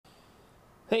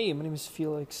Hey, my name is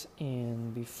Felix,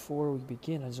 and before we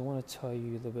begin, I just want to tell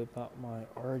you a little bit about my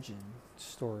origin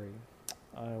story.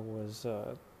 I was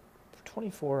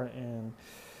 24 and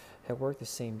had worked the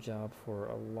same job for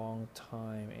a long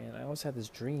time, and I always had this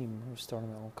dream of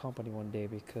starting my own company one day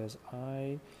because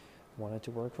I wanted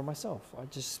to work for myself. I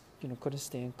just, couldn't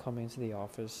stand coming to the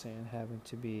office and having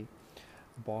to be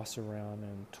bossed around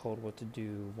and told what to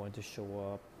do, when to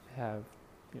show up, have,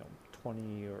 you know,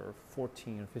 20 or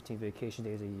 14 or 15 vacation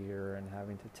days a year and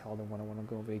having to tell them when I want to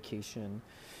go on vacation.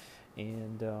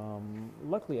 And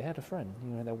luckily, I had a friend,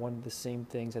 that wanted the same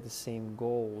things, had the same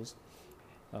goals,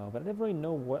 but I didn't really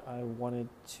know what I wanted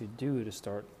to do to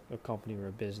start a company or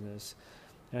a business.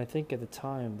 And I think at the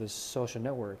time, the social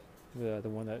network, the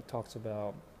one that talks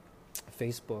about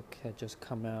Facebook, had just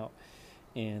come out,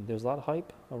 and there was a lot of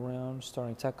hype around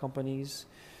starting tech companies.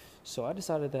 So I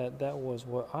decided that that was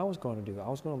what I was going to do. I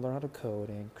was going to learn how to code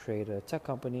and create a tech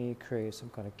company, create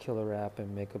some kind of killer app,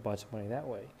 and make a bunch of money that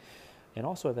way. And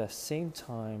also at that same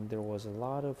time, there was a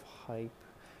lot of hype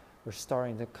or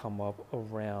starting to come up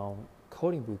around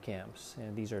coding boot camps.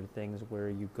 And these are things where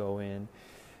you go in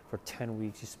for 10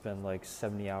 weeks, you spend like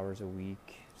 70 hours a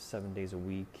week, 7 days a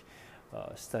week,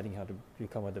 studying how to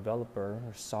become a developer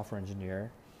or software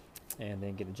engineer, and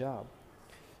then get a job.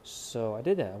 So I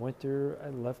did that. I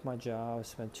left my job,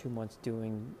 spent 2 months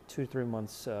doing 2 to 3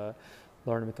 months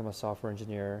learning to become a software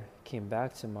engineer, came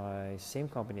back to my same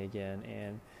company again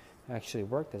and actually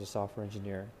worked as a software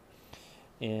engineer.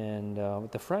 And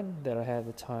with the friend that I had at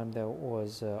the time that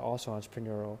was also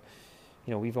entrepreneurial,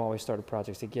 we've always started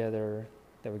projects together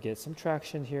that would get some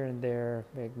traction here and there,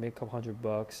 make a couple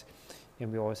 $100.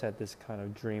 And we always had this kind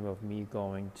of dream of me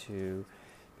going to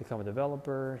become a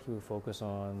developer. He would focus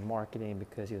on marketing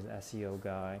because he was an SEO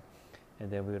guy,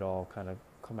 and then we would all kind of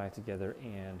come back together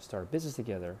and start a business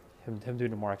together. Him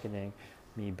doing the marketing,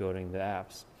 me building the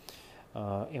apps.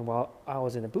 And while I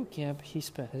was in the boot camp, he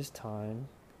spent his time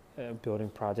building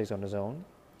projects on his own.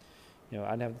 I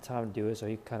didn't have the time to do it, so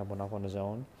he kind of went off on his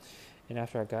own. And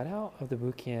after I got out of the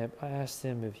boot camp, I asked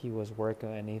him if he was working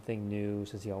on anything new,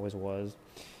 since he always was.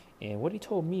 And what he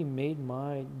told me made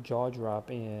my jaw drop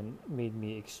and made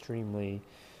me extremely,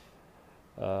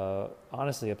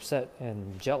 honestly, upset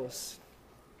and jealous.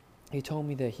 He told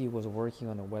me that he was working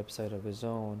on a website of his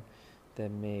own that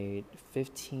made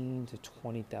 $15,000 to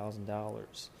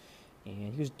 $20,000,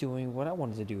 and he was doing what I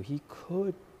wanted to do. He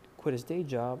could quit his day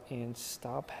job and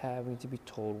stop having to be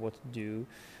told what to do,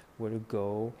 where to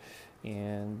go,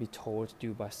 and be told what to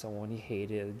do by someone he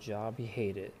hated, a job he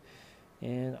hated.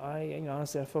 And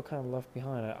honestly, I felt kind of left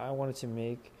behind. I wanted to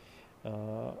make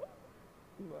my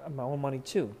own money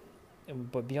too.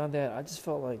 But beyond that, I just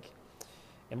felt like,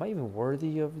 am I even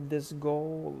worthy of this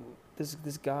goal?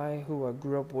 This guy who I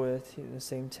grew up with in the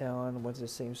same town, went to the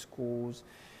same schools,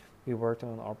 we worked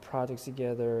on our projects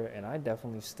together, and I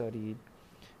definitely studied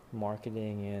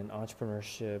marketing and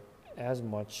entrepreneurship as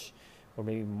much or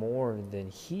maybe more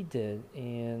than he did.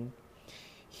 And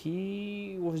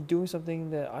he was doing something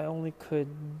that I only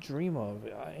could dream of,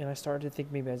 and I started to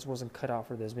think maybe I just wasn't cut out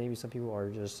for this. Maybe some people are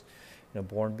just,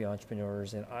 born to be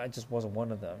entrepreneurs, and I just wasn't one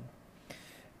of them.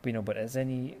 But as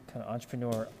any kind of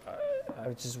entrepreneur,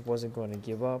 I just wasn't going to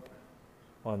give up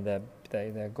on that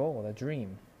goal, that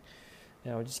dream.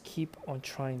 And I would just keep on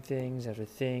trying things after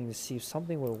thing to see if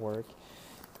something would work.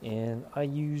 And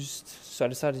so I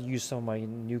decided to use some of my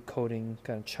new coding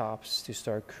kind of chops to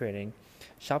start creating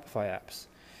Shopify apps.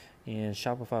 And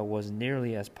Shopify wasn't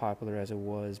nearly as popular as it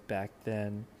was back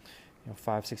then,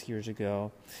 5-6 years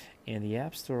ago. And the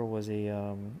App Store was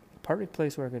a perfect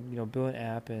place where I could, build an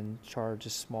app and charge a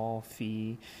small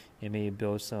fee and maybe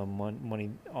build some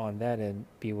money on that and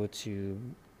be able to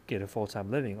get a full-time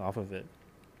living off of it.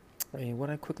 And what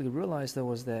I quickly realized, though,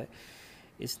 was that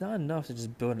it's not enough to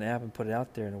just build an app and put it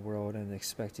out there in the world and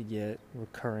expect to get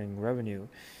recurring revenue.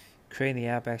 Creating the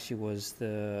app actually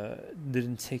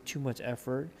didn't take too much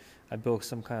effort. I built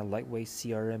some kind of lightweight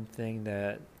CRM thing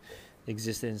that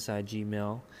existed inside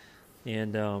Gmail.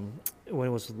 And when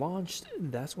it was launched,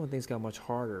 that's when things got much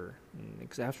harder.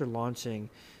 Because after launching,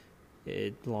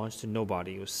 it launched to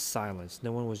nobody. It was silence.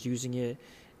 No one was using it.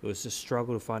 It was a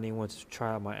struggle to find anyone to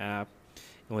try out my app.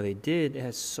 And when they did, it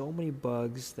had so many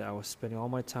bugs that I was spending all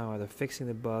my time either fixing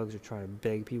the bugs or trying to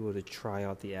beg people to try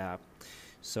out the app.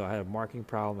 So I had a marketing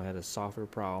problem, I had a software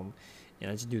problem, and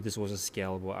I just knew this wasn't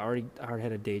scalable. I already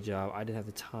had a day job. I didn't have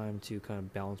the time to kind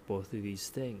of balance both of these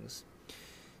things.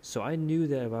 So I knew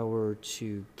that if I were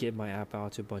to get my app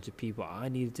out to a bunch of people, I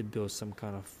needed to build some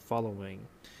kind of following.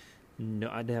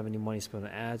 No, I didn't have any money spent on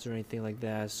ads or anything like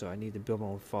that, so I needed to build my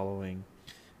own following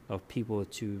of people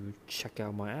to check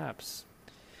out my apps.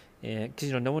 And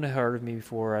because no one had heard of me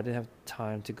before, I didn't have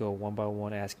time to go one by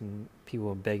one asking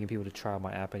people and begging people to try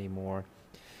my app anymore.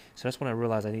 So that's when I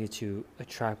realized I needed to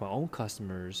attract my own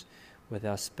customers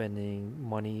without spending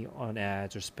money on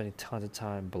ads or spending tons of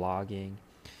time blogging.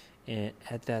 And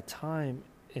at that time,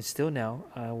 and still now,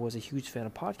 I was a huge fan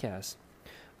of podcasts.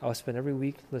 I would spend every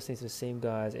week listening to the same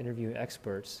guys interviewing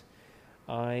experts.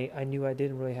 I knew I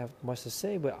didn't really have much to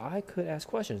say, but I could ask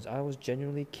questions. I was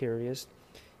genuinely curious,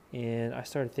 and I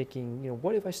started thinking,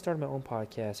 what if I started my own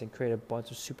podcast and create a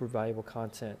bunch of super valuable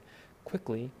content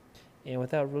quickly and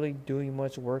without really doing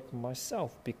much work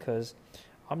myself? Because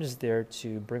I'm just there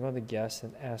to bring on the guests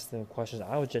and ask them questions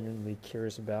I was genuinely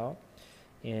curious about,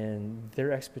 and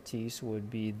their expertise would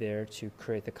be there to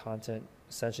create the content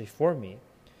essentially for me.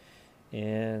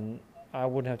 And I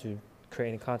wouldn't have to create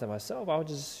any content myself. I would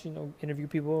just, interview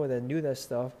people that knew that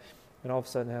stuff, and all of a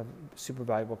sudden have super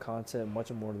valuable content,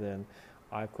 much more than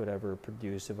I could ever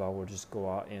produce if I would just go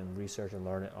out and research and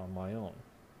learn it on my own.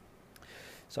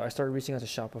 So I started reaching out to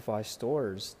Shopify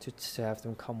stores to have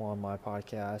them come on my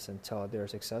podcast and tell their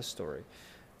success story.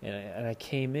 And I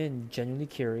came in genuinely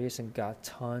curious and got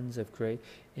tons of great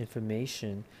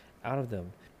information out of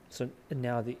them. So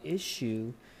now the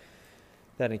issue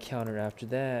that I encountered after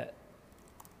that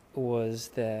was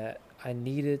that I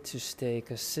needed to stay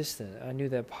consistent. I knew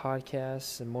that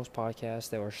podcasts, and most podcasts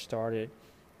that were started,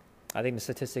 I think the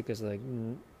statistic is like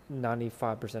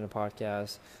 95% of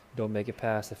podcasts don't make it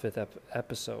past the fifth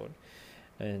episode.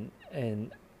 And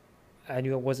I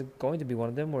knew I wasn't going to be one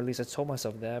of them, or at least I told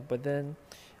myself that, but then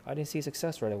I didn't see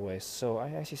success right away. So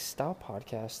I actually stopped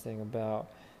podcasting about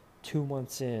 2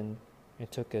 months in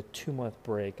and took a 2-month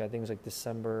break. I think it was like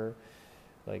December,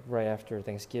 like right after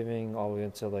Thanksgiving, all the way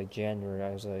until like January. I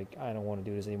was like, I don't want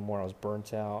to do this anymore. I was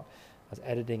burnt out. I was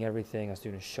editing everything. I was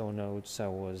doing show notes. I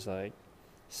was like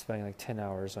spending like 10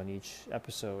 hours on each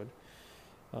episode.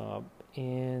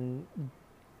 And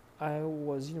I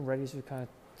was ready to kind of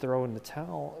throw in the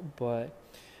towel, but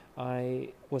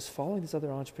I was following this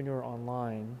other entrepreneur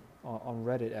online on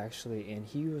Reddit actually, and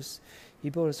he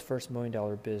built his first $1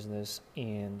 million business,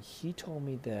 and he told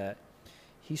me that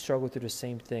he struggled through the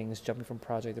same things, jumping from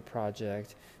project to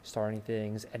project, starting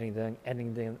things,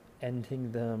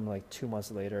 ending them like 2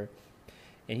 months later.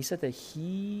 And he said that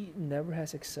he never had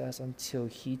success until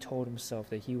he told himself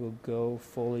that he would go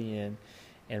fully in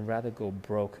and rather go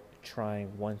broke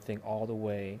trying one thing all the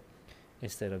way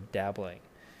instead of dabbling.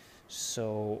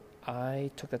 So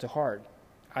I took that to heart.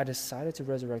 I decided to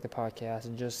resurrect the podcast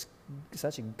and just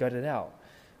essentially gut it out,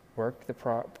 work the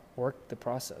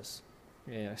process,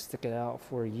 stick it out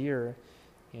for a year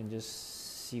and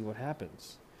just see what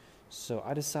happens. So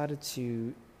I decided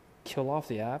to kill off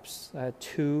the apps. I had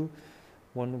two.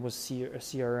 One was a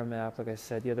CRM app, like I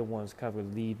said. The other one was kind of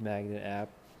a lead magnet app.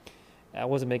 I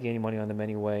wasn't making any money on them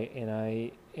anyway, and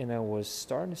I was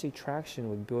starting to see traction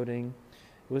with building.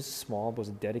 It was small, but it was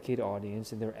a dedicated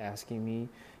audience, and they were asking me,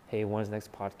 hey, when's the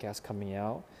next podcast coming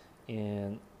out?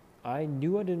 And I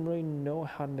knew I didn't really know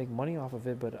how to make money off of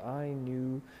it, but I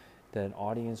knew that an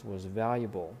audience was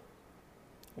valuable.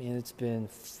 And it's been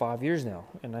 5 years now,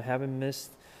 and I haven't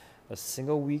missed a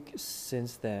single week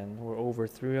since then. We're over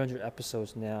 300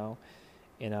 episodes now,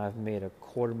 and I've made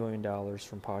 $250,000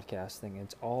 from podcasting. And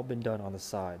it's all been done on the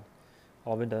side,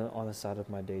 of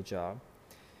my day job.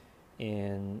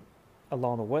 And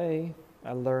along the way,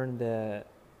 I learned that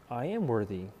I am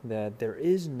worthy, that there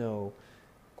is no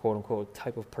quote-unquote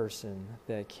type of person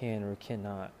that can or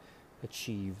cannot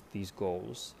achieve these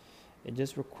goals. It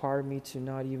just required me to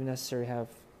not even necessarily have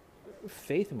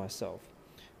faith in myself,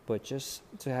 but just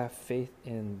to have faith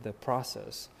in the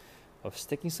process of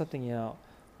sticking something out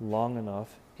long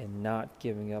enough and not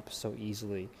giving up so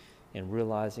easily, and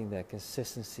realizing that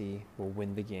consistency will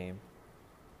win the game.